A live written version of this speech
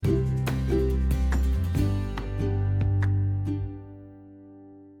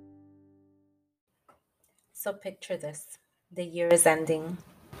So picture this. The year is ending.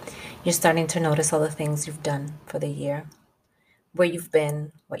 You're starting to notice all the things you've done for the year, where you've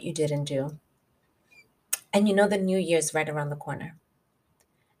been, what you didn't do. And you know the new year's right around the corner.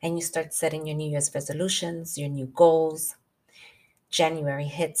 And you start setting your New Year's resolutions, your new goals. January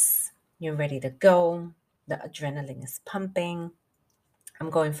hits. You're ready to go. The adrenaline is pumping. I'm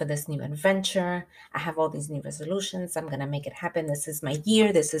going for this new adventure. I have all these new resolutions. I'm going to make it happen. This is my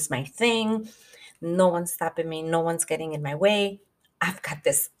year. This is my thing. No one's stopping me. No one's getting in my way. I've got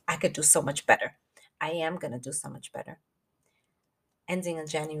this. I could do so much better. I am going to do so much better. Ending in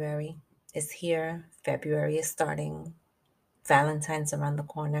January is here. February is starting. Valentine's around the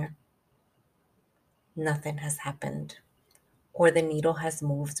corner. Nothing has happened, or the needle has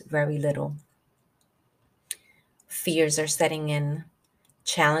moved very little. Fears are setting in.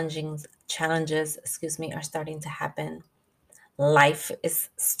 Challenges, are starting to happen. Life is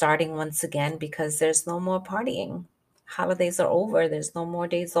starting once again because there's no more partying. Holidays are over. There's no more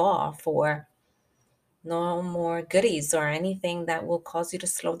days off or no more goodies or anything that will cause you to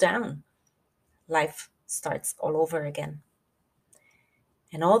slow down. Life starts all over again.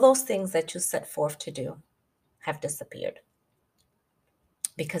 And all those things that you set forth to do have disappeared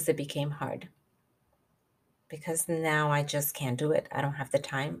because it became hard. Because now I just can't do it. I don't have the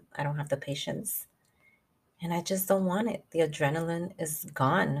time. I don't have the patience. And I just don't want it. The adrenaline is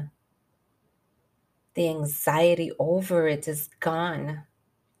gone. The anxiety over it is gone.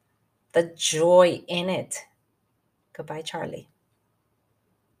 The joy in it. Goodbye, Charlie.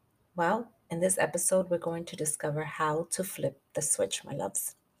 Well, in this episode, we're going to discover how to flip the switch, my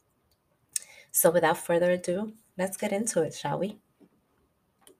loves. So without further ado, let's get into it, shall we?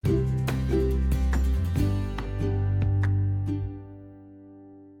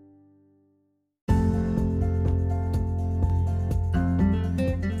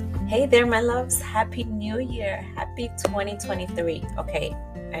 Hey there, my loves. Happy New Year. Happy 2023. Okay,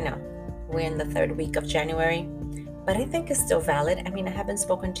 I know we're in the third week of January, but I think it's still valid. I mean, I haven't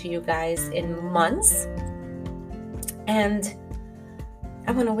spoken to you guys in months, and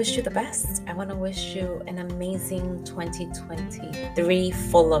I want to wish you the best. I want to wish you an amazing 2023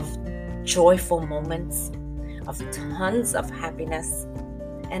 full of joyful moments, of tons of happiness,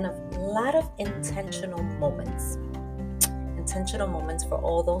 and of a lot of intentional moments. Intentional moments for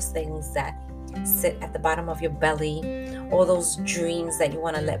all those things that sit at the bottom of your belly, all those dreams that you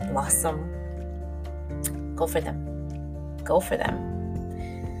want to let blossom. Go for them. Go for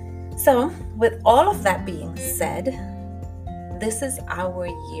them. So, with all of that being said, this is our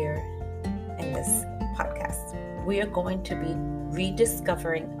year in this podcast. We are going to be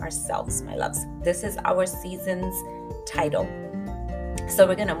rediscovering ourselves, my loves. This is our season's title. So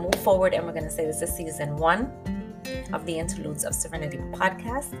we're going to move forward and we're going to say this is season 1 of the Interludes of Serenity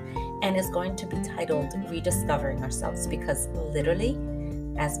podcast, and is going to be titled Rediscovering Ourselves, because literally,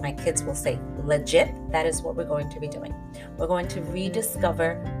 as my kids will say, legit, that is what we're going to be doing. We're going to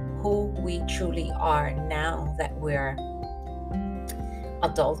rediscover who we truly are now that we're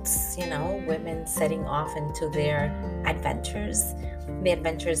adults, women setting off into their adventures, the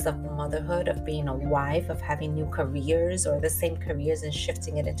adventures of motherhood, of being a wife, of having new careers or the same careers and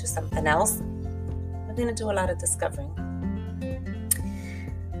shifting it into something else. We're going to do a lot of discovering.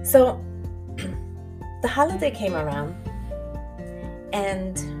 So the holiday came around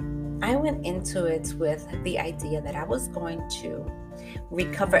and I went into it with the idea that I was going to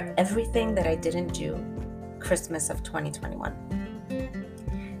recover everything that I didn't do Christmas of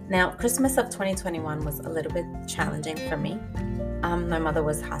 2021. Now, Christmas of 2021 was a little bit challenging for me. My mother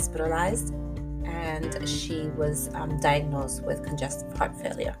was hospitalized and she was diagnosed with congestive heart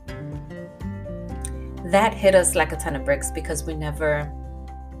failure. That hit us like a ton of bricks because we never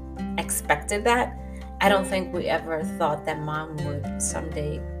expected that. I don't think we ever thought that mom would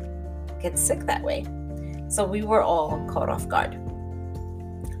someday get sick that way. So we were all caught off guard.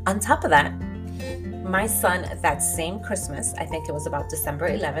 On top of that, my son, that same Christmas, I think it was about December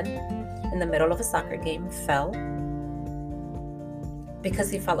 11th, in the middle of a soccer game, fell because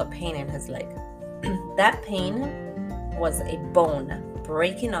he felt a pain in his leg. That pain was a bone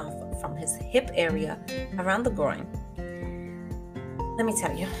breaking off from his hip area around the groin. Let me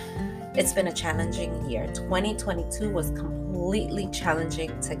tell you, it's been a challenging year. 2022 was completely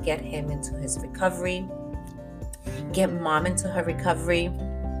challenging to get him into his recovery, get mom into her recovery.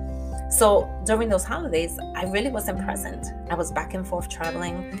 So during those holidays, I really wasn't present. I was back and forth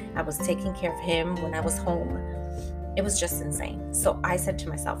traveling. I was taking care of him when I was home. It was just insane. So I said to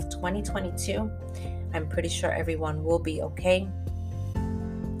myself, 2022, I'm pretty sure everyone will be okay.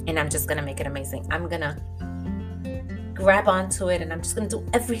 And I'm just going to make it amazing. I'm going to grab onto it and I'm just going to do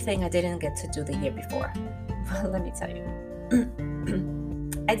everything I didn't get to do the year before. Well, let me tell you.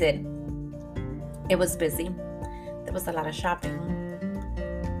 I did. It was busy. There was a lot of shopping,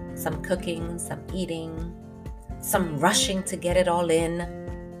 some cooking, some eating, some rushing to get it all in.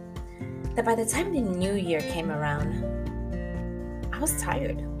 That by the time the new year came around, I was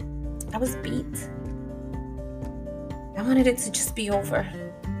tired. I was beat. I wanted it to just be over.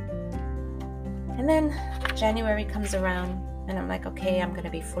 And then January comes around and I'm like, okay, I'm going to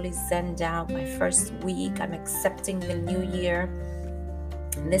be fully zenned out. My first week, I'm accepting the new year.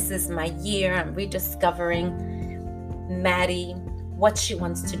 And this is my year. I'm rediscovering Maddie, what she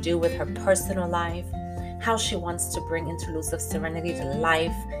wants to do with her personal life, how she wants to bring Interludes of Serenity to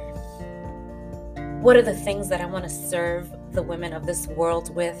life. What are the things that I want to serve the women of this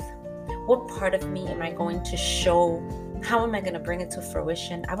world with? What part of me am I going to show? How am I going to bring it to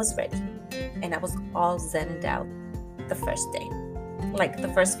fruition? I was ready, and I was all zenned out the first day, like the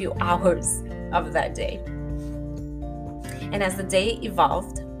first few hours of that day. And as the day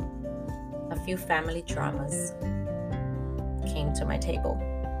evolved, a few family dramas came to my table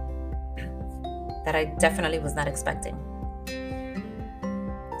that I definitely was not expecting.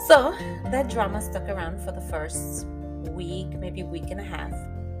 So that drama stuck around for the first week, maybe week and a half.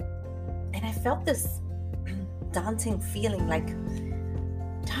 And I felt this daunting feeling like,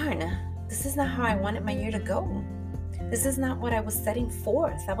 darn, this is not how I wanted my year to go. This is not what I was setting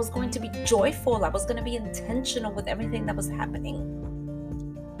forth. I was going to be joyful. I was going to be intentional with everything that was happening.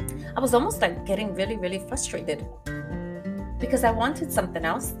 I was almost like getting really, really frustrated because I wanted something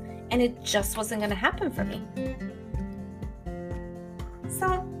else and it just wasn't going to happen for me.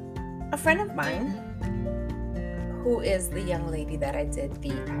 So a friend of mine, who is the young lady that I did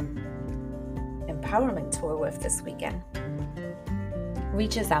the empowerment tour with this weekend,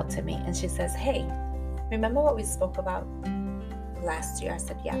 reaches out to me and she says, hey, remember what we spoke about last year? I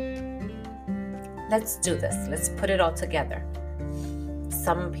said, yeah. Let's do this. Let's put it all together.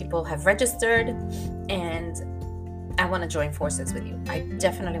 Some people have registered and I want to join forces with you. I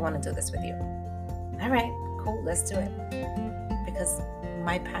definitely want to do this with you. All right, cool. Let's do it. Because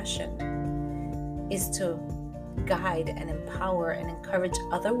my passion is to guide and empower and encourage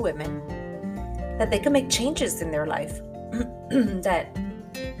other women that they can make changes in their life, that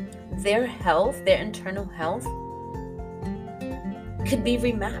their health, their internal health could be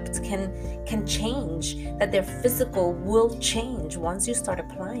remapped, can change, that their physical will change once you start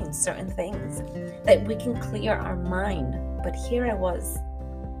applying certain things, that we can clear our mind. But here I was,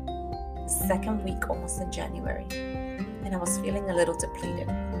 second week almost in January, and I was feeling a little depleted.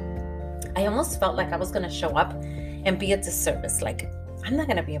 I almost felt like I was going to show up and be a disservice. Like, I'm not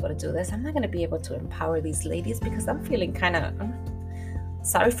going to be able to do this. I'm not going to be able to empower these ladies because I'm feeling kind of,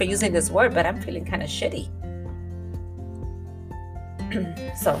 sorry for using this word, but I'm feeling kind of shitty.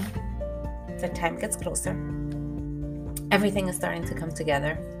 So the time gets closer. Everything is starting to come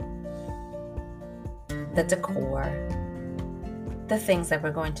together. The decor, the things that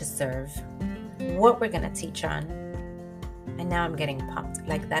we're going to serve, what we're going to teach on. And now I'm getting pumped.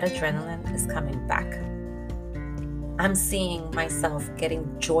 Like, that adrenaline is coming back. I'm seeing myself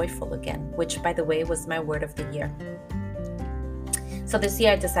getting joyful again, which, by the way, was my word of the year. So this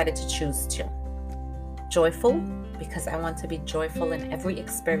year I decided to choose joyful, because I want to be joyful in every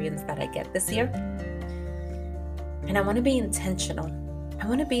experience that I get this year. And I want to be intentional. I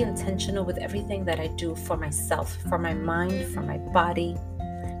want to be intentional with everything that I do for myself, for my mind, for my body,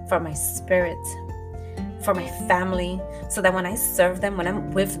 for my spirit, for my family, so that when I serve them, when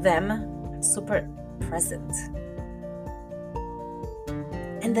I'm with them, I'm super present.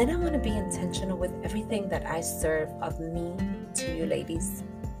 And then I want to be intentional with everything that I serve of me to you ladies.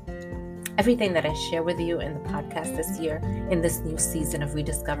 Everything that I share with you in the podcast this year, in this new season of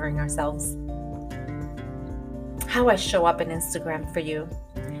rediscovering ourselves. How I show up on Instagram for you.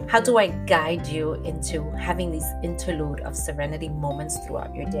 How do I guide you into having these interlude of serenity moments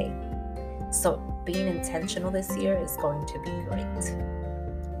throughout your day? So being intentional this year is going to be great.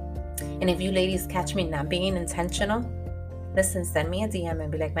 And if you ladies catch me not being intentional, listen, send me a DM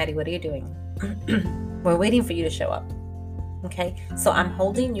and be like, Maddie, what are you doing? We're waiting for you to show up. Okay? So I'm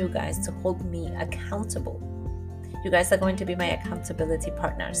holding you guys to hold me accountable. You guys are going to be my accountability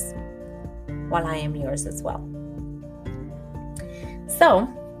partners, while I am yours as well. So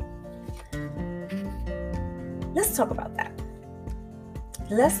let's talk about that.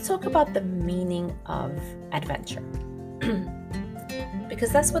 Let's talk about the meaning of adventure.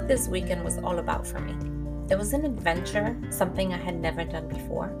 Because that's what this weekend was all about for me. It was an adventure, something I had never done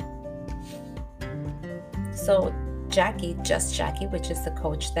before. So Jackie, Just Jackie, which is the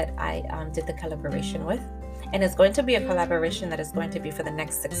coach that I did the collaboration with, And it's going to be a collaboration that is going to be for the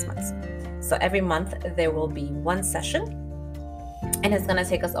next 6 months. So every month there will be one session, and it's going to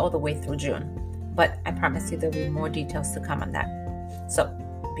take us all the way through June. But I promise you there'll be more details to come on that. So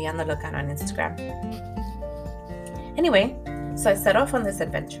be on the lookout on Instagram. Anyway, so I set off on this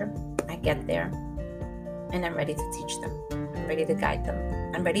adventure. I get there, and I'm ready to teach them. I'm ready to guide them.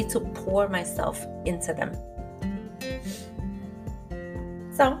 I'm ready to pour myself into them.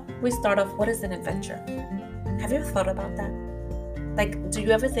 So we start off, what is an adventure? Have you ever thought about that? Like, do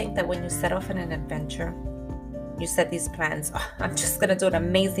you ever think that when you set off on an adventure, you set these plans, oh, I'm just going to do an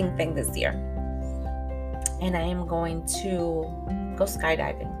amazing thing this year. And I am going to go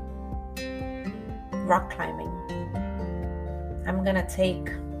skydiving, rock climbing. I'm going to take,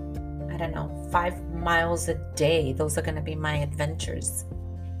 5 miles a day. Those are going to be my adventures.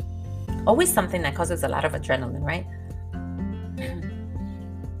 Always something that causes a lot of adrenaline, right?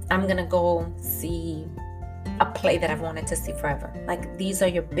 I'm going to go see a play that I've wanted to see forever. Like, these are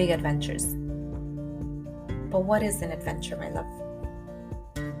your big adventures. But what is an adventure, my love?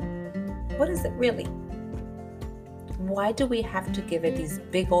 What is it really? Why do we have to give it these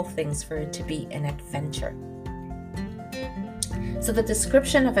big old things for it to be an adventure? So the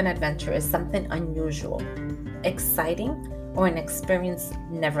description of an adventure is something unusual, exciting, or an experience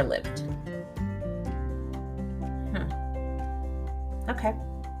never lived. Okay.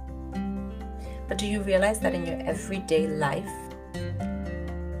 But do you realize that in your everyday life,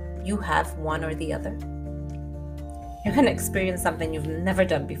 you have one or the other? You're going to experience something you've never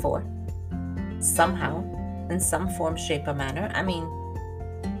done before. Somehow, in some form, shape, or manner. I mean,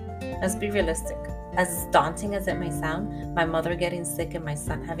 let's be realistic. As daunting as it may sound, my mother getting sick and my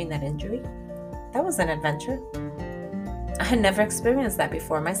son having that injury, that was an adventure. I had never experienced that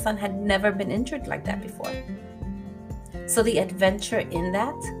before. My son had never been injured like that before. So the adventure in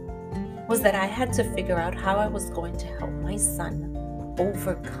that was that I had to figure out how I was going to help my son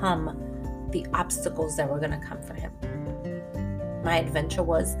overcome the obstacles that were going to come for him. My adventure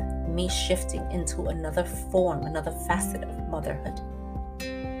was me shifting into another form, another facet of motherhood.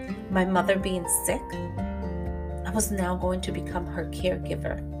 My mother being sick, I was now going to become her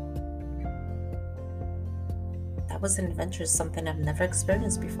caregiver. That was an adventure, something I've never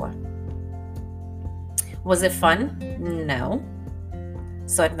experienced before. Was it fun? No.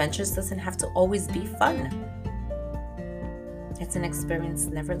 So adventures doesn't have to always be fun. It's an experience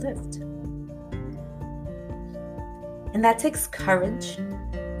never lived. And that takes courage.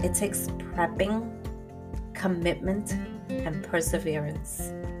 It takes prepping, commitment, and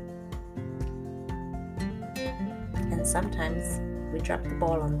perseverance. And sometimes we drop the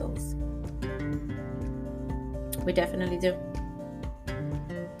ball on those. We definitely do.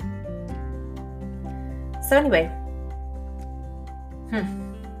 So anyway,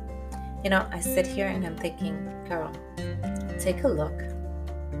 I sit here and I'm thinking, girl, take a look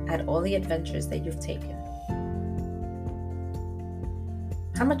at all the adventures that you've taken.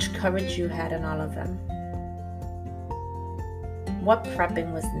 How much courage you had in all of them. What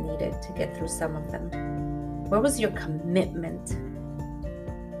prepping was needed to get through some of them? Where was your commitment?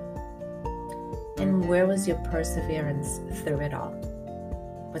 And where was your perseverance through it all?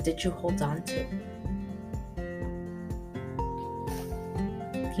 What did you hold on to?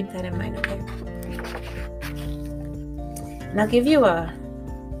 Keep that in mind, okay? And I'll give you a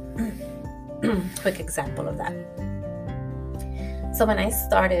quick example of that. So when I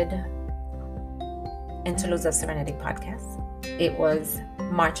started Interludes of Serenity podcast, it was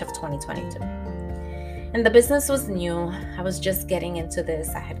March of 2022. And the business was new. I was just getting into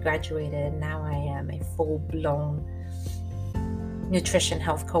this. I had graduated. Now I am a full-blown nutrition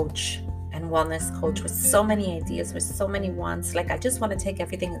health coach and wellness coach with so many ideas, with so many wants. Like, I just want to take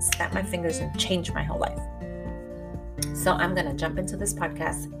everything and snap my fingers and change my whole life. So I'm going to jump into this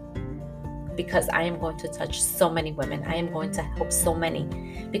podcast because I am going to touch so many women. I am going to help so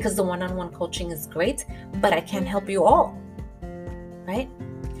many, because the one-on-one coaching is great, but I can't help you all, right?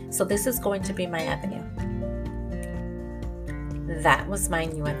 So this is going to be my avenue. That was my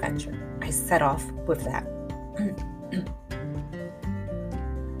new adventure. I set off with that.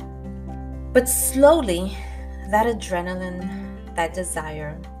 But slowly, that adrenaline, that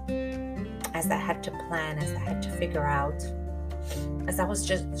desire, as I had to plan, as I had to figure out, as I was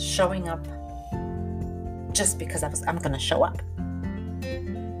just showing up just because I'm going to show up,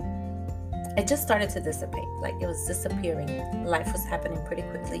 it just started to dissipate. Like, it was disappearing. Life was happening pretty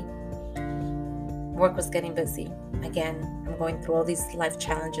quickly. Work was getting busy. Again, I'm going through all these life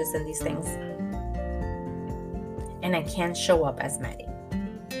challenges and these things. And I can't show up as Maddie.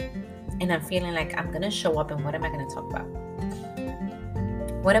 And I'm feeling like I'm going to show up, and what am I going to talk about?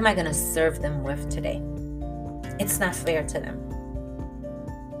 What am I going to serve them with today? It's not fair to them.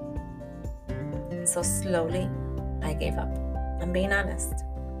 So slowly, I gave up. I'm being honest.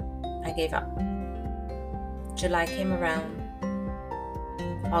 I gave up. July came around.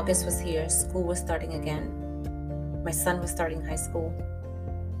 August was here. School was starting again. My son was starting high school.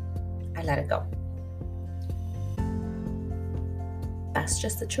 I let it go. That's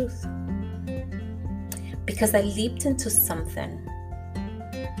just the truth. Because I leaped into something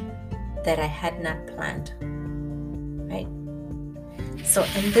that I had not planned. Right? So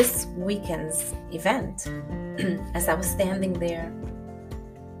in this weekend's event, as I was standing there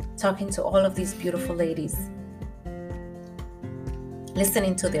talking to all of these beautiful ladies,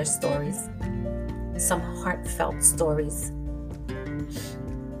 listening to their stories, some heartfelt stories,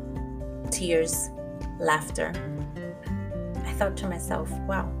 tears, laughter, I thought to myself,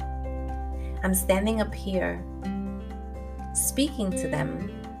 wow, I'm standing up here speaking to them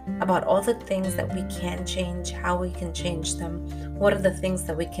about all the things that we can change, how we can change them, what are the things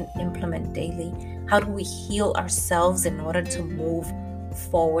that we can implement daily, how do we heal ourselves in order to move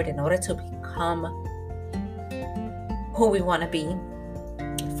forward, in order to become who we want to be,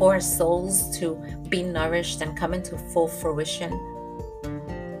 for our souls to be nourished and come into full fruition,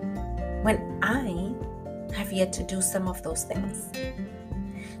 when I have yet to do some of those things.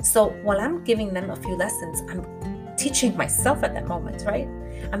 So while I'm giving them a few lessons, I'm teaching myself at that moment, right?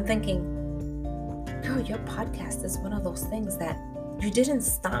 I'm thinking, girl, your podcast is one of those things that you didn't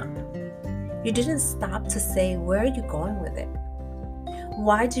stop. You didn't stop to say, where are you going with it?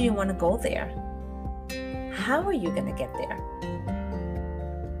 Why do you want to go there? How are you going to get there?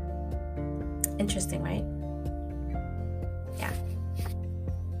 Interesting, right? Yeah.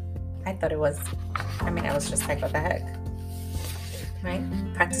 I thought it was, I was just like, what the heck? Right?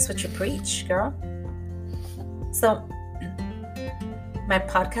 Practice what you preach, girl. So, my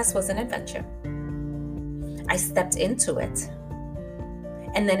podcast was an adventure. I stepped into it,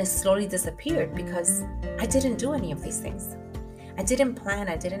 and then it slowly disappeared because I didn't do any of these things. I didn't plan.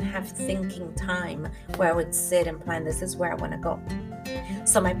 I didn't have thinking time where I would sit and plan, this is where I want to go.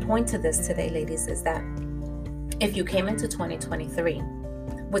 So my point to this today, ladies, is that if you came into 2023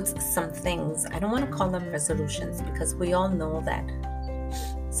 with some things, I don't want to call them resolutions, because we all know that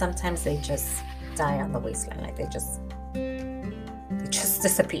sometimes they just die on the wasteland, like they just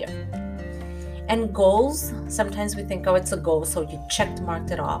disappear. And goals, sometimes we think, oh, it's a goal, so you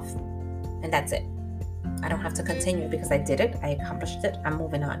marked it off, and that's it. I don't have to continue because I did it, I accomplished it, I'm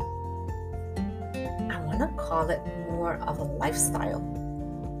moving on. I want to call it more of a lifestyle.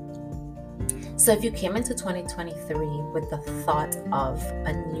 So if you came into 2023 with the thought of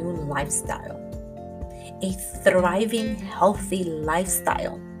a new lifestyle, a thriving, healthy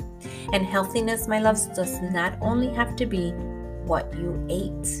lifestyle, and healthiness, my loves, does not only have to be what you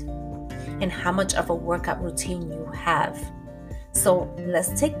ate and how much of a workout routine you have. So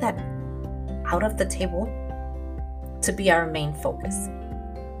let's take that out of the table to be our main focus.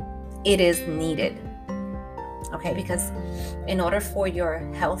 It is needed, okay? Because in order for your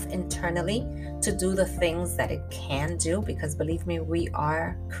health internally to do the things that it can do, because believe me, we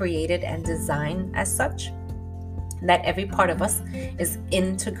are created and designed as such, that every part of us is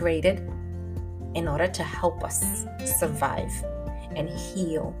integrated in order to help us survive and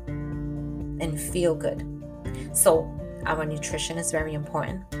heal and feel good. So our nutrition is very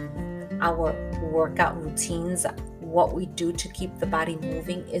important. Our workout routines, what we do to keep the body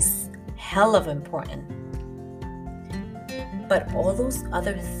moving, is hell of important. But all those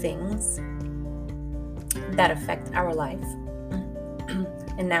other things that affect our life,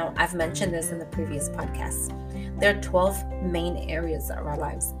 and now I've mentioned this in the previous podcast, there are 12 main areas of our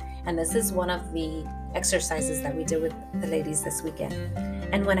lives. And this is one of the exercises that we did with the ladies this weekend.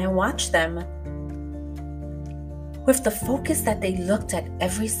 And when I watched them, with the focus that they looked at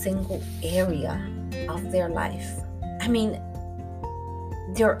every single area of their life,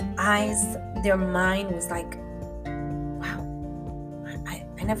 their eyes, their mind was like, wow,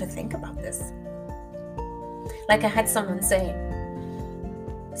 I never think about this. Like I had someone say,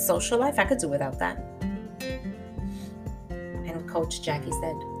 social life, I could do without that. And Coach Jackie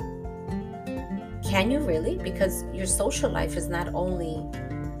said, can you really? Because your social life is not only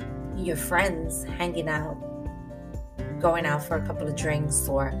your friends hanging out, going out for a couple of drinks,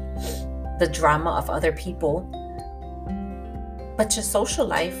 or the drama of other people, but your social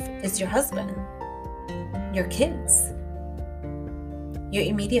life is your husband, your kids, your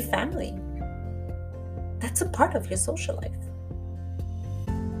immediate family. That's a part of your social life.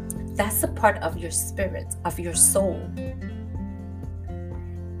 That's a part of your spirit, of your soul.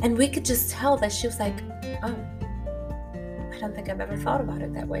 And we could just tell that she was like, oh, I don't think I've ever thought about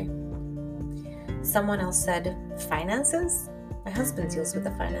it that way. Someone else said, finances? My husband deals with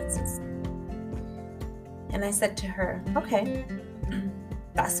the finances. And I said to her, okay,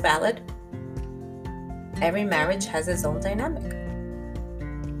 that's valid. Every marriage has its own dynamic.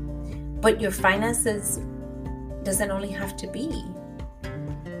 But your finances doesn't only have to be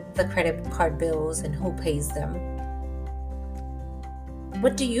the credit card bills and who pays them.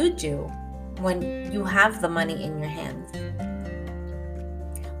 What do you do when you have the money in your hand?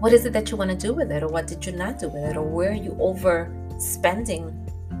 What is it that you want to do with it? Or what did you not do with it? Or where are you overspending?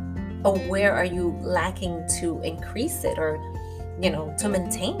 Or where are you lacking to increase it or, to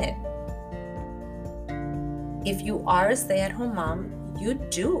maintain it? If you are a stay-at-home mom, you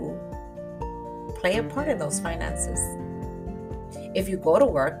do play a part in those finances. If you go to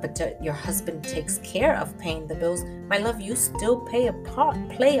work, but your husband takes care of paying the bills, my love, you still play a part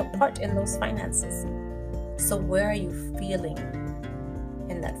in those finances. So where are you feeling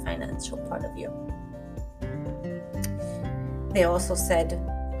in that financial part of you? They also said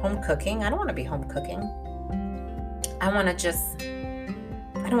home cooking. I don't want to be home cooking. I don't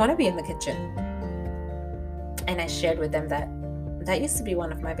want to be in the kitchen. And I shared with them that used to be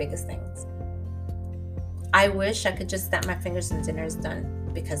one of my biggest things. I wish I could just snap my fingers and dinner is done,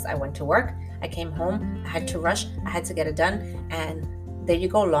 because I went to work, I came home, I had to rush, I had to get it done, and there you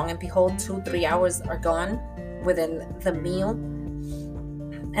go, long and behold, 2-3 hours are gone within the meal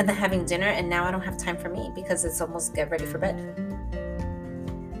and then having dinner, and now I don't have time for me because it's almost get ready for bed.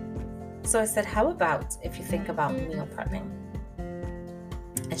 So I said, how about if you think about meal prepping?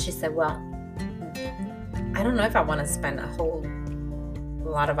 And she said, well, I don't know if I want to spend a whole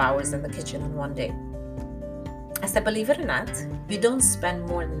lot of hours in the kitchen in one day. I said, believe it or not, you don't spend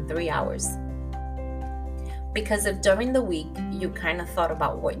more than 3 hours. Because if during the week you kind of thought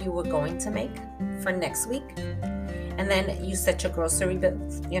about what you were going to make for next week, and then you set your grocery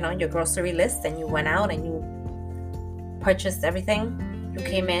bills, your grocery list, and you went out and you purchased everything, you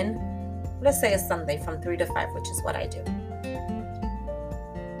came in, let's say a Sunday from 3 to 5, which is what I do.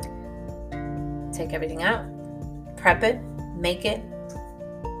 Take everything out, prep it, make it,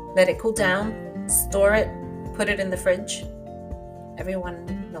 let it cool down, store it, put it in the fridge.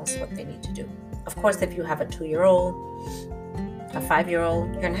 Everyone knows what they need to do. Of course, if you have a 2-year-old, a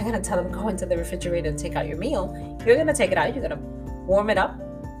 5-year-old, you're not going to tell them go into the refrigerator and take out your meal. You're going to take it out. You're going to warm it up.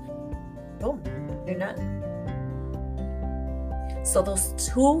 Boom. You're done. So those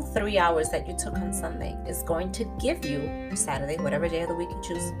 2-3 hours that you took on Sunday is going to give you, Saturday, whatever day of the week you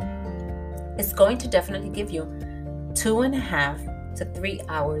choose, it's going to definitely give you 2.5 to 3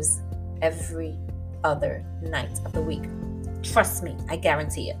 hours every other night of the week. Trust me, I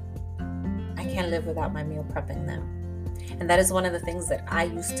guarantee it. I can't live without my meal prepping now. And that is one of the things that I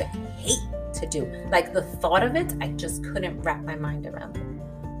used to hate to do. Like the thought of it, I just couldn't wrap my mind around it.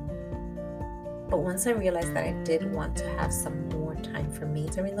 But once I realized that I did want to have some more time for me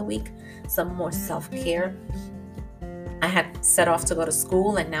during the week, some more self-care, I had set off to go to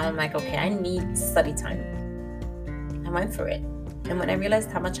school, and now I'm like, okay, I need study time. I went for it. And when I realized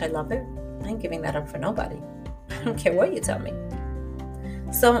how much I love it, I ain't giving that up for nobody. I don't care what you tell me.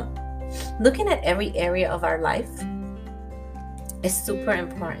 So looking at every area of our life is super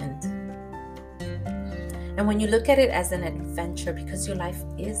important. And when you look at it as an adventure, because your life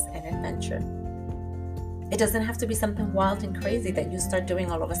is an adventure, it doesn't have to be something wild and crazy that you start doing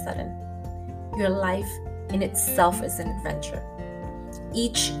all of a sudden. Your life in itself is an adventure.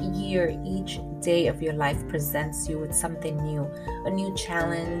 Each year, each day of your life presents you with something new, a new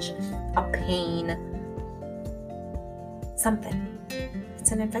challenge, a pain, something.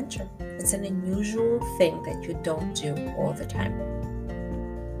 It's an adventure. It's an unusual thing that you don't do all the time.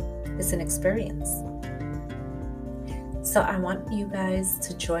 It's an experience. So I want you guys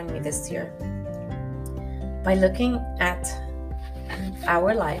to join me this year by looking at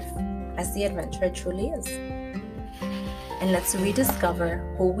our life as the adventure it truly is. And let's rediscover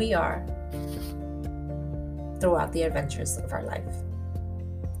who we are throughout the adventures of our life.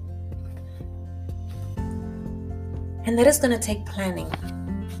 And that is going to take planning.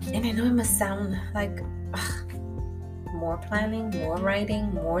 And I know it must sound like more planning, more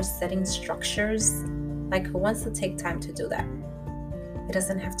writing, more setting structures. Like, who wants to take time to do that? It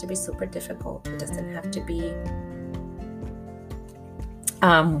doesn't have to be super difficult. It doesn't have to be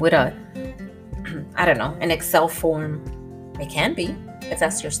with a, I don't know, an Excel form. It can be, if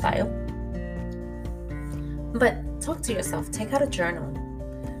that's your style. But talk to yourself. Take out a journal.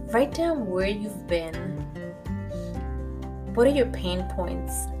 Write down where you've been. What are your pain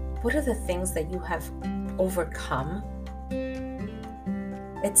points? What are the things that you have overcome?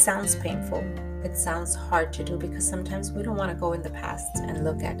 It sounds painful. It sounds hard to do because sometimes we don't want to go in the past and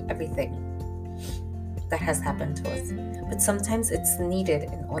look at everything. that has happened to us. But sometimes it's needed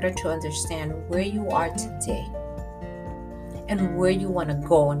in order to understand where you are today and where you want to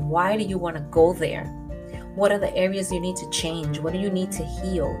go and why do you want to go there. What are the areas you need to change? What do you need to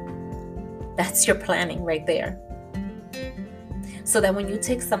heal? That's your planning right there. So that when you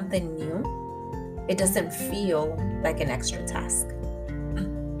take something new, it doesn't feel like an extra task.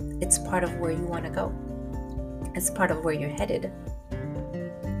 It's part of where you want to go. It's part of where you're headed.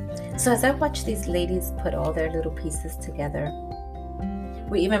 So as I watched these ladies put all their little pieces together,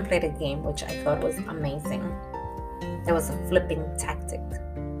 we even played a game which I thought was amazing. There was a flipping tactic,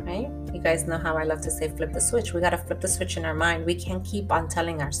 right? You guys know how I love to say flip the switch. We got to flip the switch in our mind. We can't keep on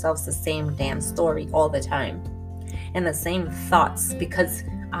telling ourselves the same damn story all the time and the same thoughts, because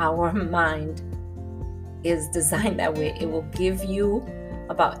our mind is designed that way. It will give you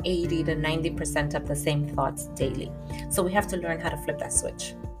about 80 to 90% of the same thoughts daily. So we have to learn how to flip that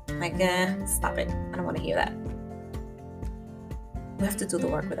switch. Like, stop it. I don't want to hear that. We have to do the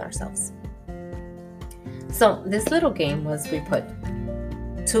work with ourselves. So this little game was, we put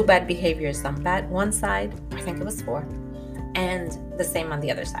 2 bad behaviors on one side, I think it was 4, and the same on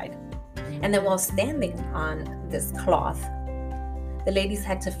the other side. And then while standing on this cloth, the ladies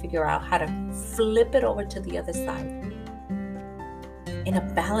had to figure out how to flip it over to the other side in a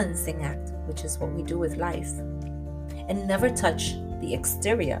balancing act, which is what we do with life, and never touch the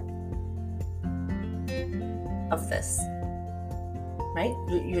exterior of this, right?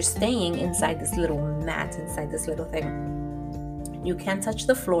 You're staying inside this little mat, inside this little thing. You can't touch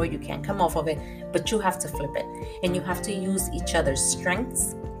the floor, you can't come off of it, but you have to flip it. And you have to use each other's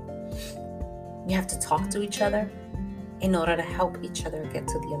strengths. You have to talk to each other in order to help each other get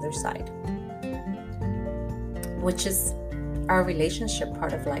to the other side, which is our relationship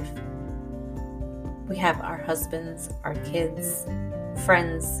part of life. We have our husbands, our kids,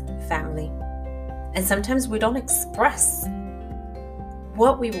 friends, family, and sometimes we don't express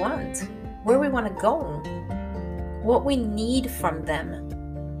what we want, where we want to go, what we need from them.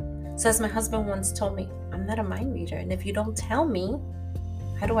 So as my husband once told me, I'm not a mind reader, and if you don't tell me,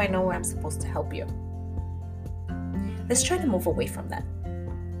 how do I know where I'm supposed to help you? Let's try to move away from that.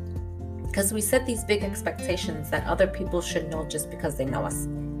 Because we set these big expectations that other people should know just because they know us.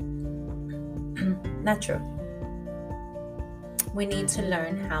 Not true. We need to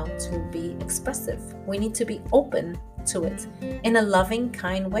learn how to be expressive. We need to be open to it in a loving,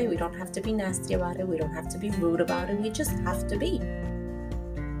 kind way. We don't have to be nasty about it. We don't have to be rude about it. We just have to be.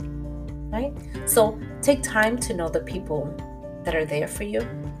 Right? So take time to know the people that are there for you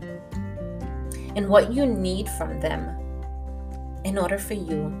and what you need from them in order for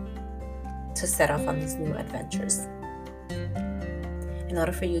you to set off on these new adventures, in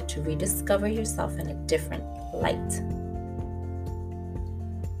order for you to rediscover yourself in a different light.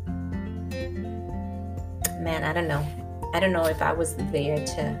 Man, I don't know if I was there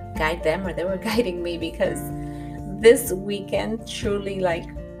to guide them or they were guiding me, because this weekend truly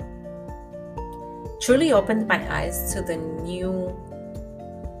opened my eyes to the new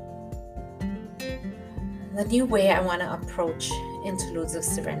way I want to approach Interludes of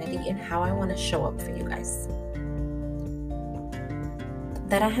Serenity and how I want to show up for you guys.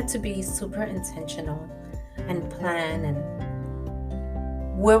 That I had to be super intentional and plan, and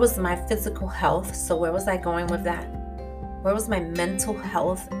where was my physical health? So where was I going with that? Where was my mental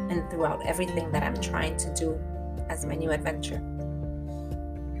health, and throughout everything that I'm trying to do as my new adventure?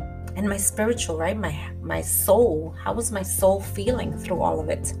 And my spiritual, right? My soul. How was my soul feeling through all of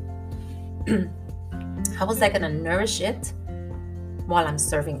it? How was I going to nourish it while I'm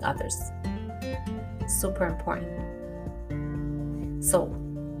serving others? Super important. So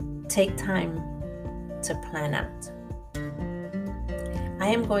take time to plan out. I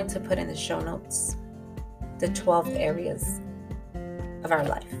am going to put in the show notes the 12 areas of our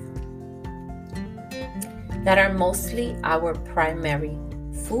life that are mostly our primary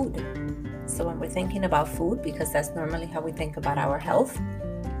food. So when we're thinking about food, because that's normally how we think about our health,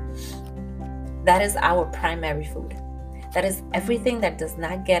 that is our primary food. That is everything that does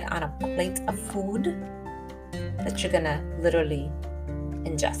not get on a plate of food that you're gonna literally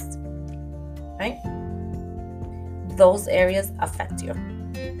ingest, right? Those areas affect you.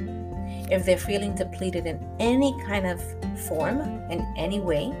 If they're feeling depleted in any kind of form, in any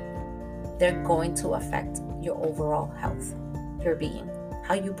way, they're going to affect your overall health, your being,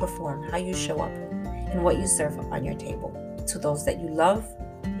 how you perform, how you show up, and what you serve on your table to those that you love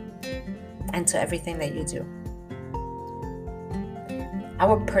and to everything that you do.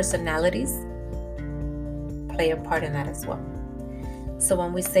 Our personalities play a part in that as well. So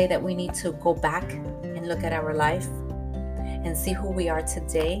when we say that we need to go back and look at our life and see who we are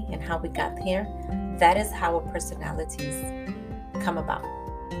today and how we got here, that is how our personalities come about.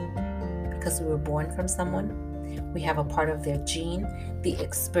 Because we were born from someone, we have a part of their gene, the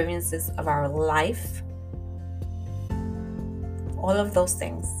experiences of our life. All of those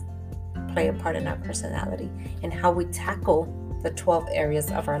things play a part in our personality, and how we tackle the 12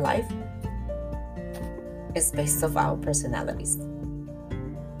 areas of our life is based off our personalities.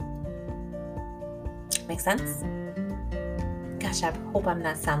 Make sense? Gosh, I hope I'm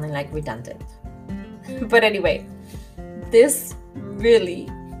not sounding like redundant. But anyway, this really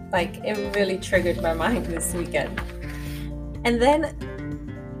triggered my mind this weekend. And then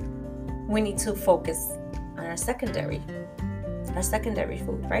we need to focus on our secondary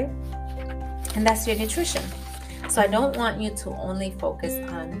food, right? And that's your nutrition. So I don't want you to only focus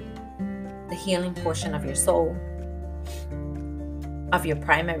on the healing portion of your soul, of your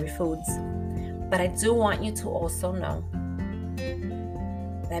primary foods, but I do want you to also know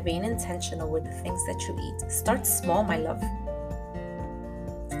that being intentional with the things that you eat. Start small, my love.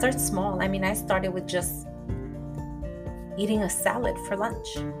 Start small. I mean, I started with just eating a salad for lunch.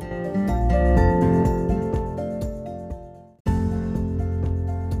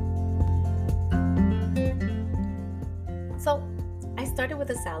 So I started with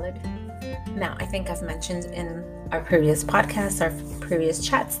a salad. Now, I think I've mentioned in our previous podcasts, our previous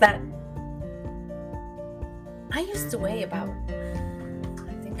chats, that I used to weigh about,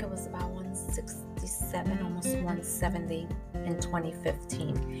 I think it was about 167, almost 170 in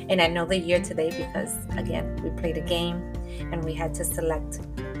 2015. And I know the year today because, again, we played a game and we had to select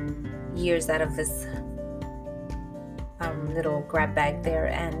years out of this little grab bag there.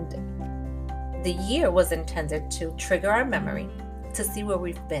 And the year was intended to trigger our memory to see where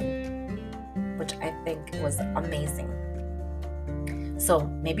we've been, which I think was amazing. So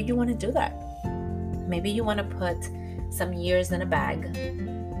maybe you want to do that. Maybe you want to put some years in a bag.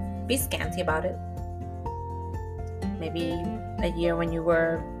 Be scanty about it. Maybe a year when you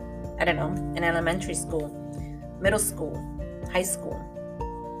were, I don't know, in elementary school, middle school, high school.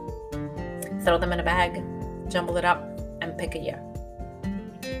 Throw them in a bag, jumble it up, and pick a year.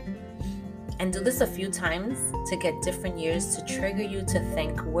 And do this a few times to get different years to trigger you to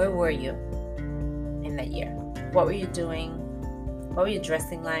think, where were you in that year? What were you doing? What were you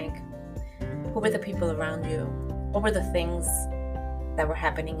dressing like? Who were the people around you? What were the things that were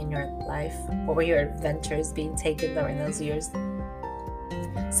happening in your life? What were your adventures being taken during those years?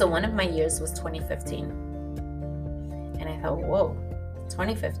 So one of my years was 2015. And I thought, whoa,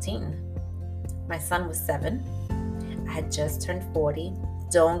 2015. My son was 7. I had just turned 40.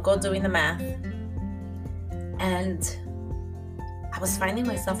 Don't go doing the math. And I was finding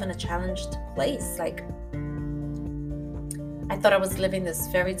myself in a challenged place. Like, I thought I was living this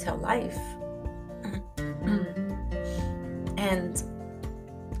fairy tale life. And,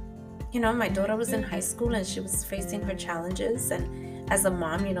 my daughter was in high school and she was facing her challenges. And as a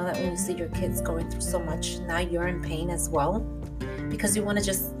mom, you know that when you see your kids going through so much, now you're in pain as well because you want to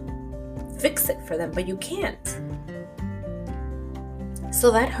just fix it for them, but you can't.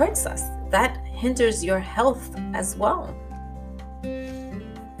 So that hurts us. That hinders your health as well.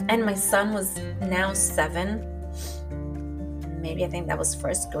 And my son was now 7. Maybe I think that was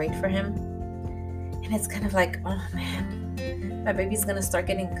first grade for him. And it's kind of like, oh man, my baby's going to start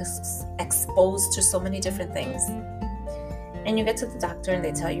getting exposed to so many different things. And you get to the doctor and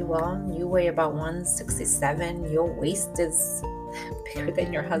they tell you, well, you weigh about 167. Your waist is bigger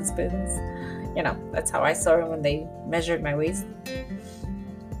than your husband's. That's how I saw it when they measured my waist.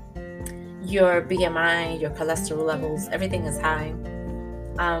 Your BMI, your cholesterol levels, everything is high.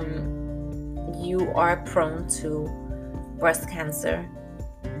 You are prone to breast cancer.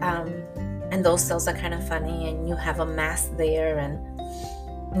 And those cells are kind of funny and you have a mass there and,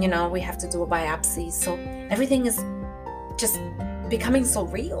 we have to do a biopsy. So everything is just becoming so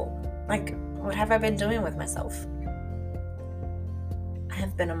real. Like, what have I been doing with myself? I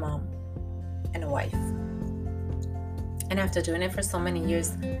have been a mom and a wife. And after doing it for so many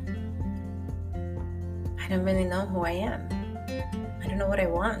years, I don't really know who I am. I don't know what I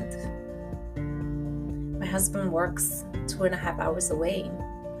want. My husband works 2.5 hours away.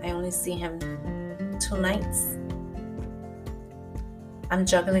 I only see him 2 nights. I'm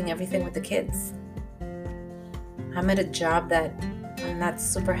juggling everything with the kids. I'm at a job that I'm not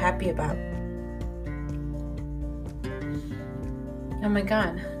super happy about. Oh my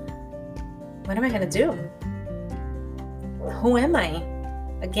God. What am I going to do? Who am I?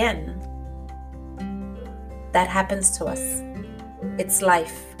 Again. That happens to us. It's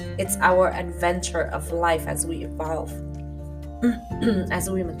life. It's our adventure of life as we evolve. As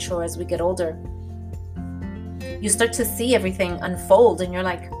we mature, as we get older. You start to see everything unfold and you're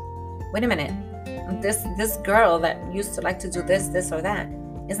like, wait a minute. This girl that used to like to do this or that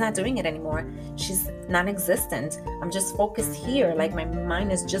is not doing it anymore. She's non-existent. I'm just focused here, like my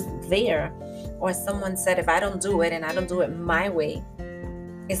mind is just there. Or someone said, if I don't do it and I don't do it my way,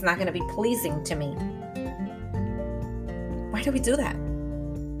 it's not going to be pleasing to me. Why do we do that?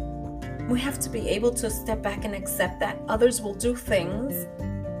 We have to be able to step back and accept that others will do things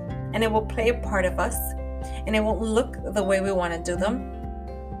and it will play a part of us and it won't look the way we want to do them.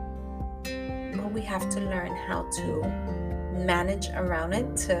 But we have to learn how to manage around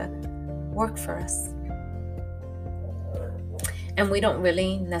it to work for us. And we don't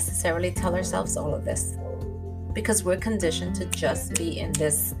really necessarily tell ourselves all of this because we're conditioned to just be in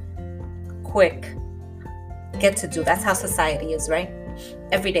this quick get to do. That's how society is, right?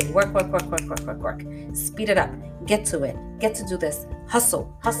 Every day, work. Speed it up. Get to it. Get to do this.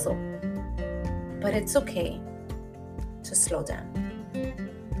 Hustle. But it's okay to slow down.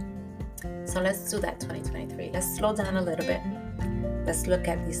 So let's do that 2023. Let's slow down a little bit. Let's look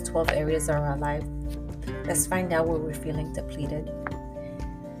at these 12 areas of our life. Let's find out where we're feeling depleted.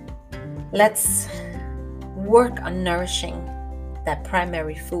 Let's work on nourishing that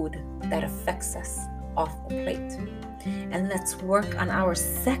primary food that affects us off the plate. And let's work on our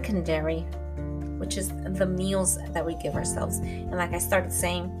secondary, which is the meals that we give ourselves. And like I started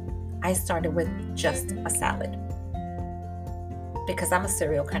saying, I started with just a salad because I'm a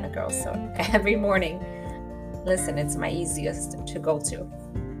cereal kind of girl. So every morning, listen, it's my easiest to go to.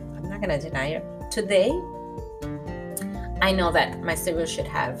 I'm not going to deny it. Today, I know that my cereal should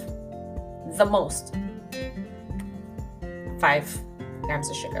have the most 5 grams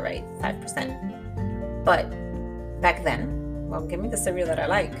of sugar, right? 5%. But back then, well, give me the cereal that I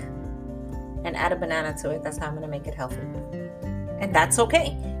like and add a banana to it. That's how I'm going to make it healthy. And that's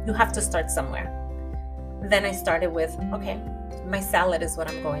okay. You have to start somewhere. Then I started with, okay, my salad is what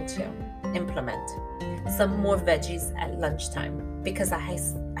I'm going to implement. Some more veggies at lunchtime because I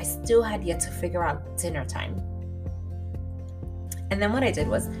still had yet to figure out dinner time. And then what I did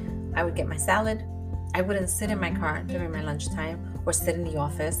was I would get my salad. I wouldn't sit in my car during my lunchtime or sit in the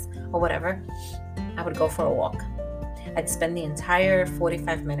office or whatever. I would go for a walk. I'd spend the entire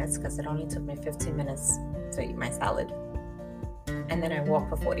 45 minutes because it only took me 15 minutes to eat my salad. And then I walk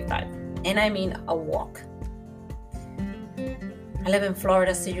for 45. And I mean a walk. I live in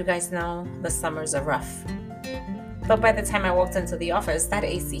Florida, so you guys know the summers are rough. But by the time I walked into the office, that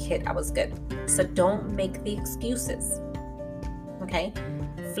AC hit, I was good. So don't make the excuses. Okay?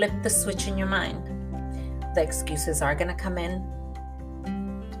 Flip the switch in your mind. The excuses are going to come in.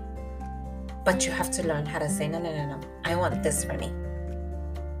 But you have to learn how to say, no. I want this for me.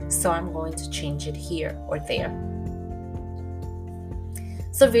 So I'm going to change it here or there.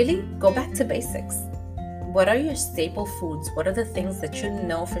 So really, go back to basics. What are your staple foods? What are the things that you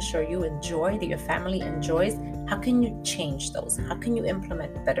know for sure you enjoy, that your family enjoys? How can you change those? How can you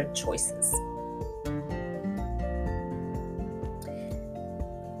implement better choices?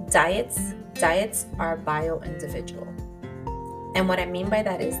 Diets are bio-individual. And what I mean by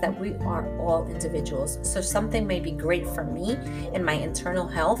that is that we are all individuals. So something may be great for me and my internal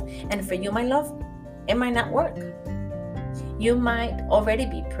health, and for you, my love, it might not work. You might already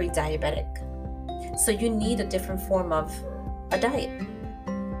be pre-diabetic. So you need a different form of a diet.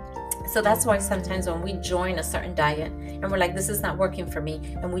 So that's why sometimes when we join a certain diet and we're like, this is not working for me,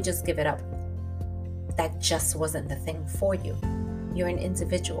 and we just give it up, that just wasn't the thing for you. You're an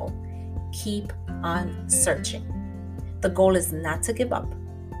individual. Keep on searching. The goal is not to give up.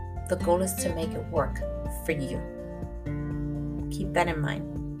 The goal is to make it work for you. Keep that in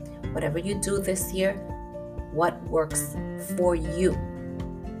mind. Whatever you do this year, what works for you?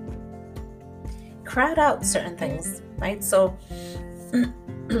 Crowd out certain things, right? So,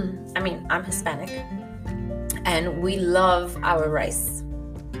 I mean, I'm Hispanic and we love our rice.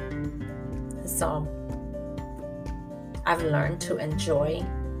 So, I've learned to enjoy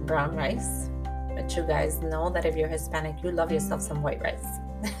brown rice. But you guys know that if you're Hispanic, you love yourself some white rice.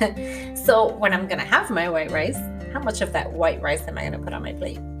 So when I'm going to have my white rice, how much of that white rice am I going to put on my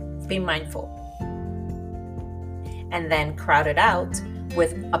plate? Be mindful. And then crowd it out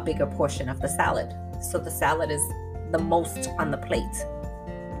with a bigger portion of the salad. So the salad is the most on the plate.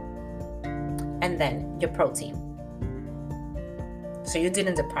 And then your protein. So you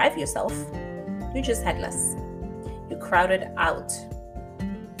didn't deprive yourself. You just had less. You crowded out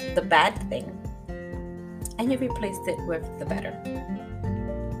the bad thing and you replaced it with the better.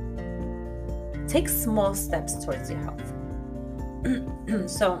 Take small steps towards your health.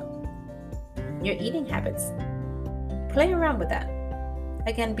 So, your eating habits, play around with that.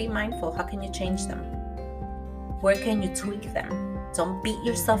 Again, be mindful. How can you change them? Where can you tweak them? Don't beat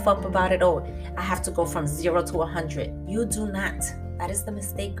yourself up about it. Oh, I have to go from 0 to 100. You do not. That is the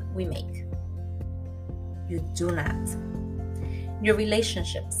mistake we make. You do not. Your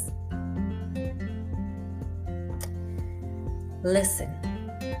relationships. Listen.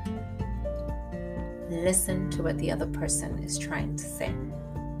 Listen to what the other person is trying to say.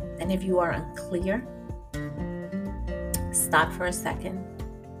 And if you are unclear, stop for a second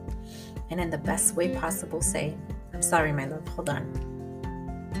and in the best way possible say, I'm sorry, my love, hold on.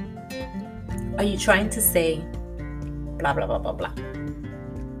 Are you trying to say blah, blah, blah, blah, blah?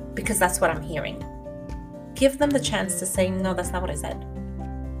 Because that's what I'm hearing. Give them the chance to say, no, that's not what I said.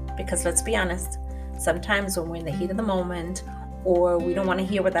 Because let's be honest, sometimes when we're in the heat of the moment or we don't want to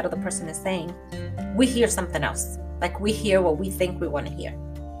hear what that other person is saying, we hear something else. Like we hear what we think we want to hear.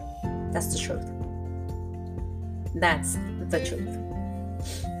 That's the truth. That's the truth.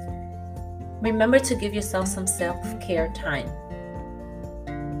 Remember to give yourself some self-care time.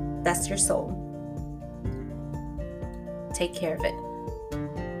 That's your soul. Take care of it.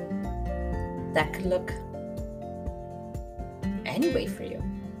 That could look any way for you.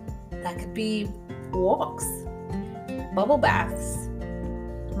 That could be walks, bubble baths,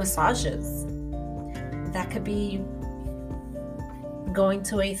 massages. That could be going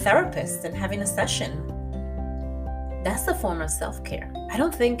to a therapist and having a session. That's a form of self-care. I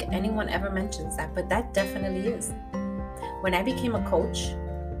don't think anyone ever mentions that, but that definitely is. When I became a coach,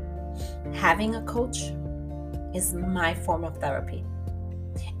 having a coach is my form of therapy.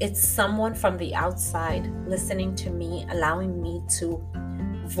 It's someone from the outside listening to me, allowing me to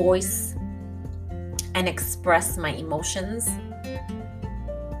voice and express my emotions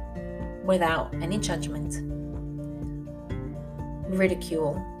without any judgment,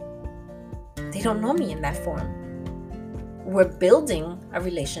 ridicule. They don't know me in that form. We're building a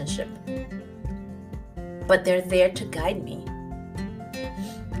relationship, but they're there to guide me,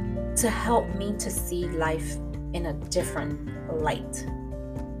 to help me to see life in a different light,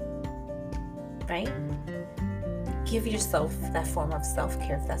 right? Give yourself that form of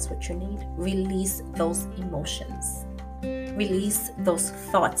self-care if that's what you need. Release those emotions. Release those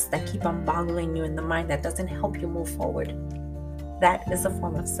thoughts that keep on boggling you in the mind that doesn't help you move forward. That is a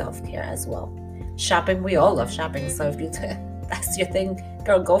form of self-care as well. Shopping, we all love shopping, so if that's your thing,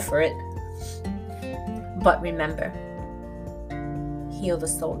 girl, go for it. But remember, heal the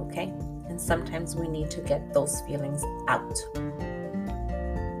soul, okay? And sometimes we need to get those feelings out.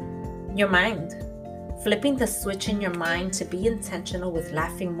 Your mind. Flipping the switch in your mind to be intentional with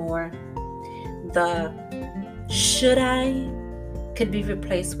laughing more. The should I could be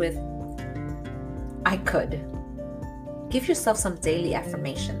replaced with I could. Give yourself some daily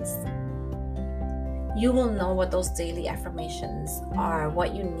affirmations. You will know what those daily affirmations are,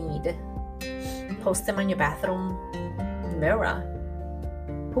 what you need. Post them on your bathroom mirror.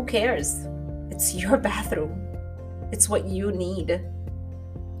 Who cares? It's your bathroom. It's what you need.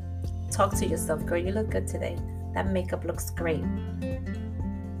 Talk to yourself, girl, you look good today. That makeup looks great.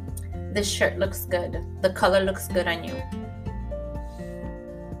 This shirt looks good. The color looks good on you.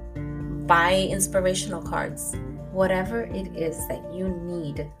 Buy inspirational cards. Whatever it is that you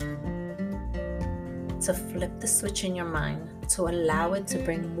need to flip the switch in your mind, to allow it to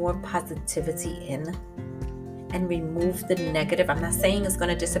bring more positivity in and remove the negative. I'm not saying it's going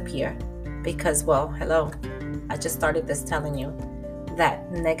to disappear because, well, hello, I just started this telling you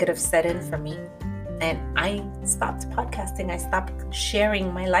that negative set in for me and I stopped podcasting. I stopped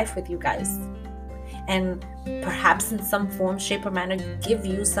sharing my life with you guys, and perhaps in some form, shape, or manner give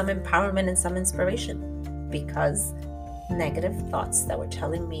you some empowerment and some inspiration, because negative thoughts that were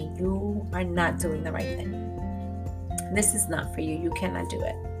telling me you are not doing the right thing. This is not for you. You cannot do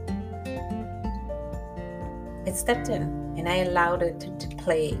it. It stepped in and I allowed it to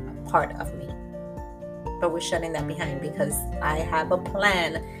play a part of me. But we're shutting that behind because I have a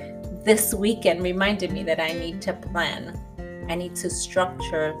plan. This weekend reminded me that I need to plan. I need to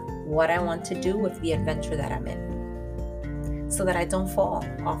structure what I want to do with the adventure that I'm in, so that I don't fall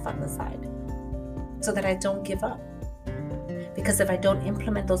off on the side, so that I don't give up. Because if I don't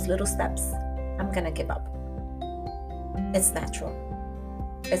implement those little steps, I'm gonna give up. It's natural.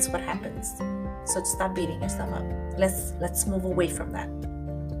 It's what happens. So stop beating yourself up. Let's move away from that.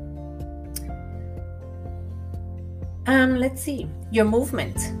 Let's see. Your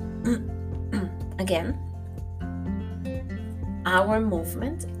movement. Again, our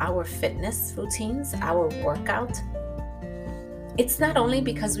movement, our fitness routines, our workout. It's not only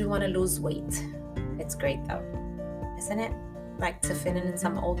because we want to lose weight. It's great though, isn't it? Like to fit in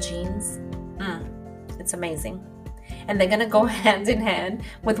some old jeans. It's amazing. And they're gonna go hand in hand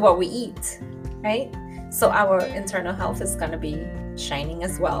with what we eat, right? So our internal health is gonna be shining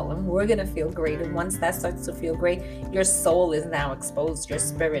as well, and we're gonna feel great. And once that starts to feel great, your soul is now exposed, your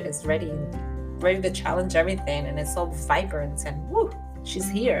spirit is ready to challenge everything, and it's all vibrant and woo, she's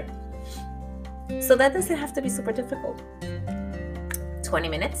here. So that doesn't have to be super difficult. 20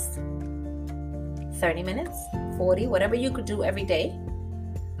 minutes, 30 minutes, 40, whatever you could do every day,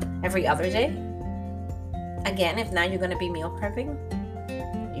 every other day. Again, if now you're going to be meal prepping,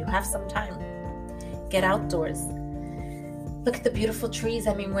 you have some time. Get outdoors. Look at the beautiful trees.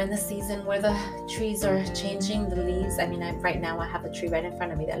 I mean, we're in the season where the trees are changing the leaves. I mean, right now I have a tree right in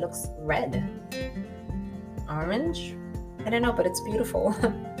front of me that looks red. Orange? I don't know, but it's beautiful.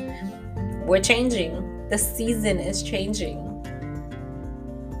 We're changing. The season is changing.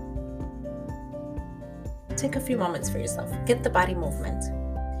 Take a few moments for yourself. Get the body movement.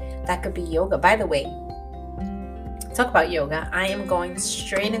 That could be yoga. By the way, talk about yoga. I am going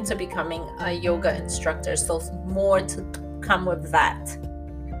straight into becoming a yoga instructor. So more to come with that.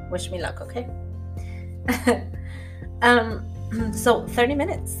 Wish me luck, okay? So 30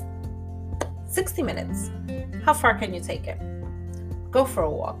 minutes, 60 minutes. How far can you take it? Go for a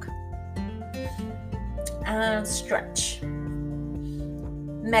walk. Stretch.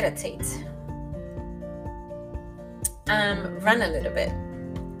 Meditate. Run a little bit.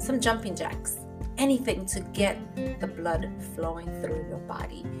 Some jumping jacks. Anything to get the blood flowing through your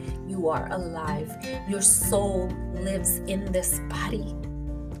body. You are alive. Your soul lives in this body.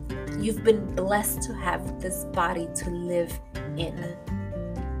 You've been blessed to have this body to live in,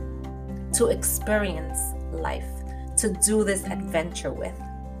 to experience life, to do this adventure with.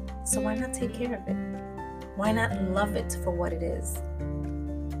 So why not take care of it? Why not love it for what it is?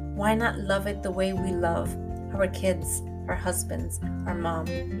 Why not love it the way we love our kids, our husbands, our mom?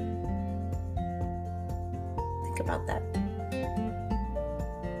 Think about that.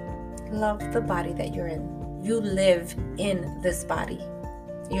 Love the body that you're in. You live in this body.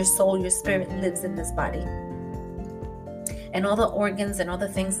 Your soul, your spirit lives in this body. And all the organs and all the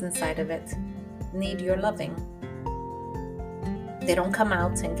things inside of it need your loving. They don't come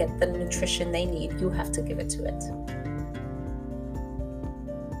out and get the nutrition they need. You have to give it to it.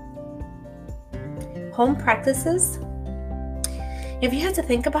 Home practices. If you had to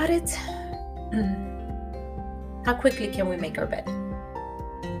think about it, how quickly can we make our bed?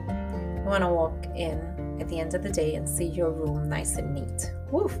 You want to walk in at the end of the day and see your room nice and neat.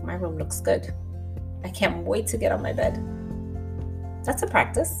 Woof, my room looks good. I can't wait to get on my bed. That's a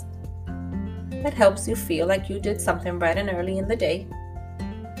practice. That helps you feel like you did something bright and early in the day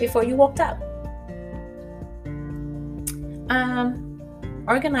before you walked out.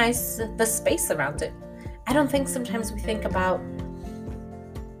 Organize the space around it. I don't think sometimes we think about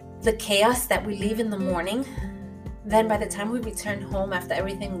the chaos that we leave in the morning. Then by the time we return home after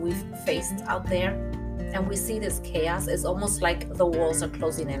everything we've faced out there and we see this chaos, it's almost like the walls are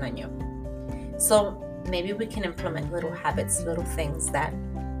closing in on you. So maybe we can implement little habits, little things that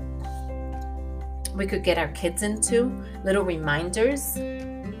we could get our kids into, little reminders.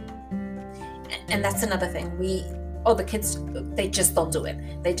 And that's another thing. The kids, they just don't do it.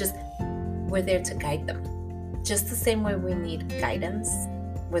 We're there to guide them. Just the same way we need guidance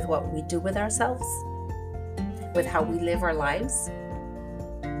with what we do with ourselves, with how we live our lives.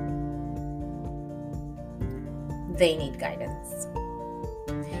 They need guidance.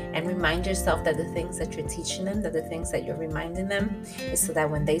 And remind yourself that the things that you're teaching them, that the things that you're reminding them, is so that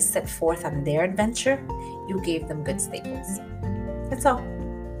when they set forth on their adventure, you gave them good staples. That's all.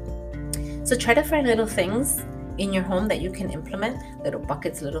 So try to find little things in your home that you can implement, little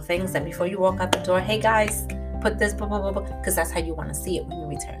buckets, little things that before you walk out the door, hey guys, put this, blah, blah, blah, blah, because that's how you want to see it when you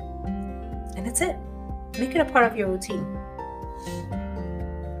return. And that's it. Make it a part of your routine.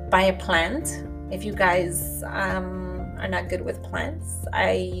 Buy a plant. If you guys are not good with plants,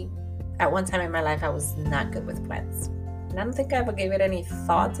 at one time in my life, I was not good with plants. And I don't think I ever gave it any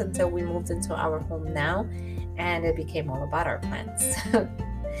thought until we moved into our home now, and it became all about our plants.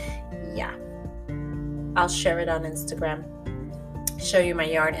 Yeah. I'll share it on Instagram, show you my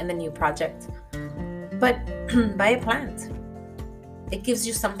yard and the new project. But buy a plant. It gives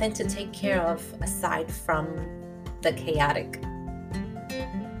you something to take care of aside from the chaotic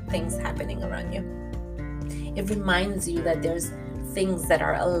things happening around you. It reminds you that there's things that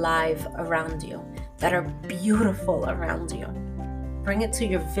are alive around you, that are beautiful around you. Bring it to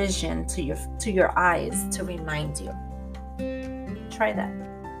your vision, to your eyes, to remind you. Try that.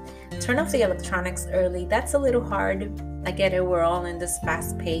 Turn off the electronics early. That's a little hard. I get it. We're all in this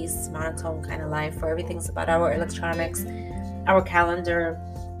fast-paced, monotone kind of life where everything's about our electronics, our calendar,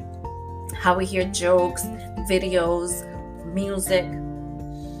 how we hear jokes, videos, music.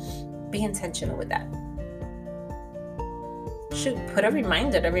 Be intentional with that. Shoot, put a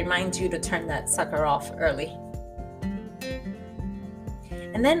reminder to remind you to turn that sucker off early.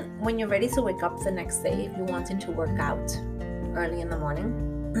 And then when you're ready to wake up the next day, if you wanted to work out early in the morning,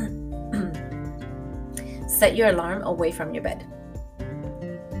 set your alarm away from your bed.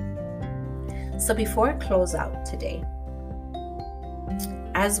 So before I close out today,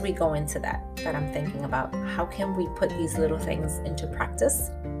 as we go into that I'm thinking about, how can we put these little things into practice?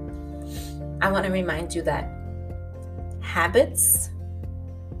 I want to remind you that habits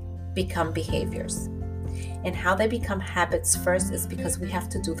become behaviors. And how they become habits first is because we have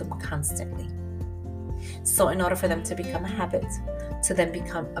to do them constantly. So in order for them to become a habit, to then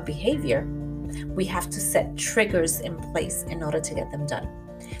become a behavior, we have to set triggers in place in order to get them done.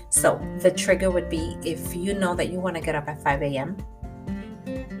 So the trigger would be, if you know that you want to get up at 5 a.m.,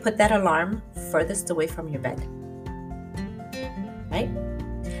 put that alarm furthest away from your bed, right?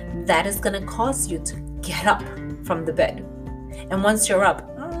 That is going to cause you to get up from the bed. And once you're up,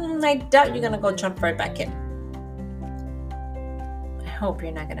 I doubt you're going to go jump right back in. I hope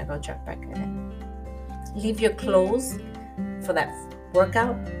you're not going to go jump back in. Leave your clothes for that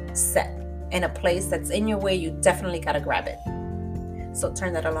workout set in a place that's in your way. You definitely got to grab it. So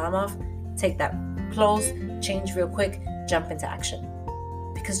turn that alarm off, take that clothes, change real quick, jump into action.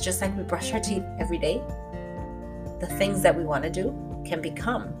 Because just like we brush our teeth every day, the things that we want to do can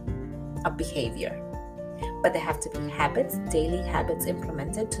become a behavior. But they have to be habits, daily habits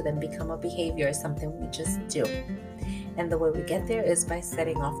implemented to then become a behavior, something we just do. And the way we get there is by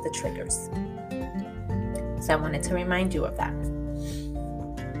setting off the triggers. So I wanted to remind you of that.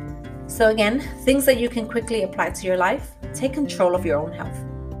 So again, things that you can quickly apply to your life. Take control of your own health.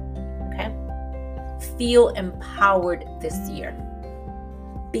 Okay? Feel empowered this year.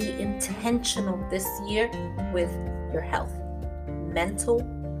 Be intentional this year with your health, mental,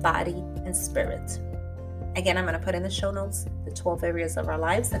 body, and spirit. Again, I'm going to put in the show notes the 12 areas of our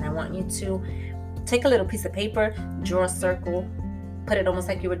lives, and I want you to take a little piece of paper, draw a circle, put it almost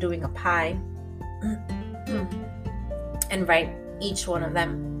like you were doing a pie, and write each one of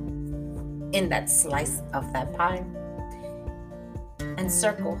them in that slice of that pie, and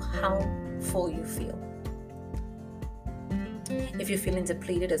circle how full you feel. If you're feeling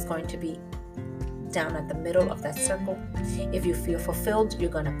depleted, it's going to be down at the middle of that circle. If you feel fulfilled, you're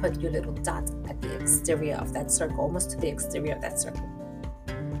going to put your little dot at the exterior of that circle, almost to the exterior of that circle.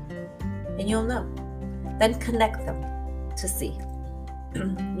 And you'll know. Then connect them to see.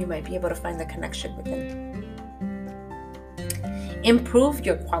 You might be able to find the connection within. Improve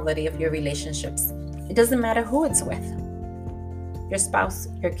your quality of your relationships. It doesn't matter who it's with. Your spouse,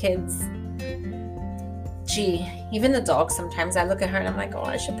 your kids. Gee, even the dog, sometimes I look at her and I'm like, oh,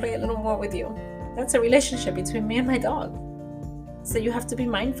 I should play a little more with you. That's a relationship between me and my dog. So you have to be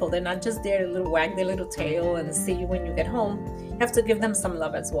mindful. They're not just there to wag their little tail and see you when you get home. You have to give them some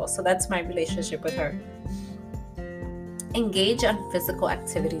love as well. So that's my relationship with her. Engage on physical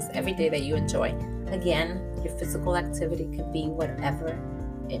activities every day that you enjoy. Again, your physical activity could be whatever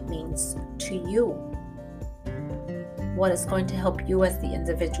it means to you. What is going to help you as the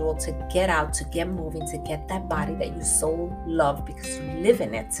individual to get out, to get moving, to get that body that you so love because you live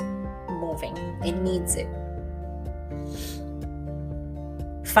in it moving. It needs it.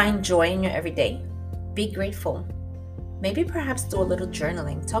 Find joy in your everyday. Be grateful. Maybe perhaps do a little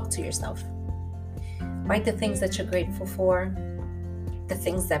journaling. Talk to yourself. Write the things that you're grateful for, the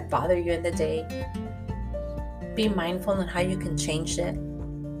things that bother you in the day. Be mindful on how you can change it.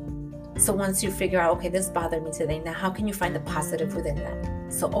 So once you figure out, okay, this bothered me today, now how can you find the positive within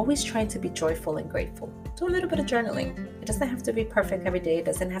that? So always trying to be joyful and grateful. Do a little bit of journaling. It doesn't have to be perfect every day. It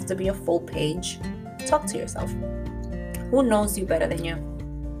doesn't have to be a full page. Talk to yourself. Who knows you better than you?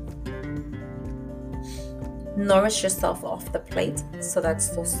 Nourish yourself off the plate. So that's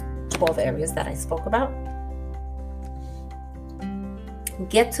those 12 areas that I spoke about.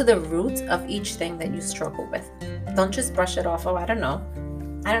 Get to the root of each thing that you struggle with. Don't just brush it off. Oh, I don't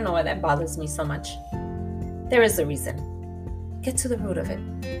know why that bothers me so much. There is a reason. Get to the root of it.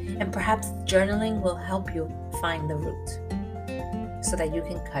 And perhaps journaling will help you find the root so that you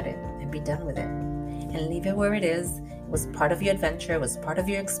can cut it and be done with it. And leave it where it is. It was part of your adventure. It was part of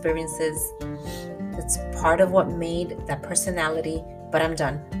your experiences. It's part of what made that personality. But I'm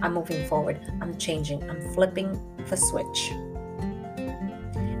done. I'm moving forward. I'm changing. I'm flipping the switch.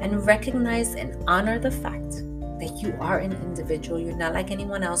 And recognize and honor the fact that you are an individual. You're not like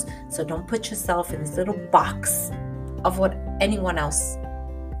anyone else. So don't put yourself in this little box of what anyone else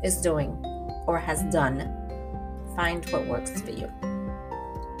is doing or has done. Find what works for you.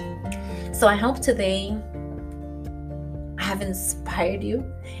 So I hope today I have inspired you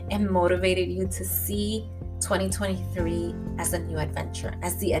and motivated you to see 2023 as a new adventure,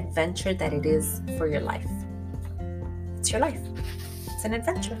 as the adventure that it is for your life. It's your life. It's an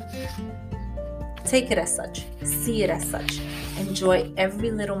adventure. Take it as such. See it as such. Enjoy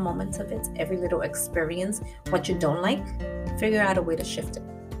every little moment of it, every little experience. What you don't like, figure out a way to shift it.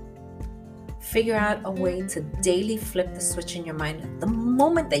 Figure out a way to daily flip the switch in your mind the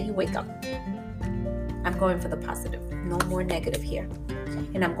moment that you wake up. I'm going for the positive. No more negative here.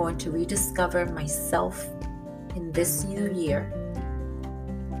 And I'm going to rediscover myself in this new year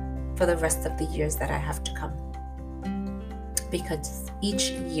for the rest of the years that I have to come. Because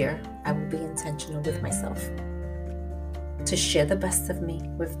each year I will be intentional with myself to share the best of me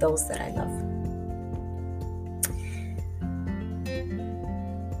with those that I love.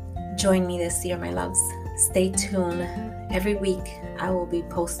 Join me this year, my loves. Stay tuned. Every week I will be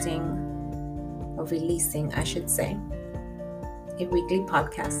posting or releasing, I should say, a weekly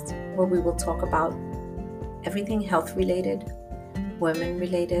podcast where we will talk about everything health related, women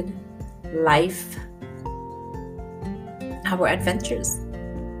related, life, our adventures.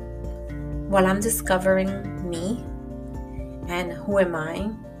 While I'm discovering me and who am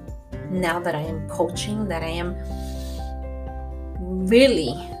I now that I am coaching, that I am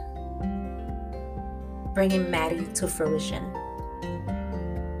really bringing Maddie to fruition,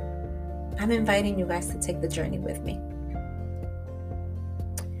 I'm inviting you guys to take the journey with me.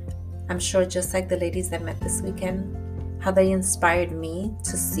 I'm sure just like the ladies that met this weekend, how they inspired me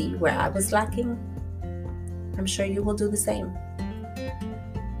to see where I was lacking, I'm sure you will do the same.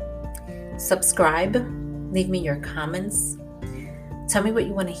 Subscribe, leave me your comments. Tell me what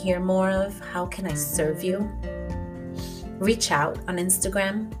you want to hear more of. How can I serve you? Reach out on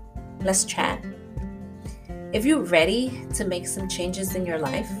Instagram. Let's chat. If you're ready to make some changes in your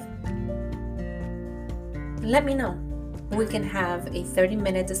life, let me know. We can have a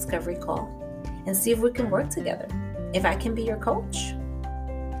 30-minute discovery call and see if we can work together. If I can be your coach,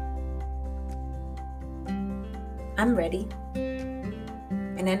 I'm ready.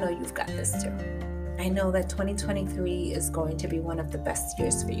 And I know you've got this too. I know that 2023 is going to be one of the best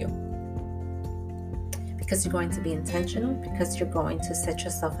years for you. Because you're going to be intentional, because you're going to set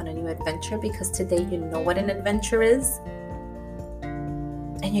yourself on a new adventure, because today you know what an adventure is,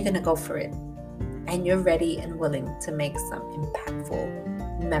 and you're going to go for it. And you're ready and willing to make some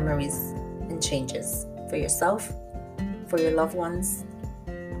impactful memories and changes for yourself, for your loved ones,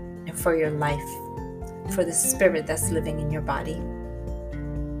 and for your life, for the spirit that's living in your body.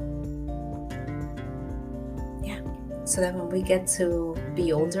 Yeah. So that when we get to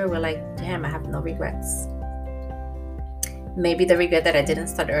be older, we're like, damn, I have no regrets. Maybe the regret that I didn't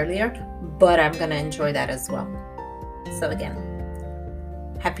start earlier, but I'm going to enjoy that as well. So again,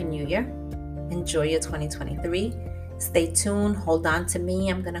 Happy New Year. Enjoy your 2023. Stay tuned. Hold on to me.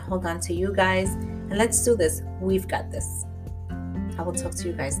 I'm going to hold on to you guys. And let's do this. We've got this. I will talk to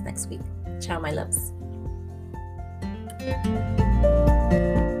you guys next week. Ciao, my loves.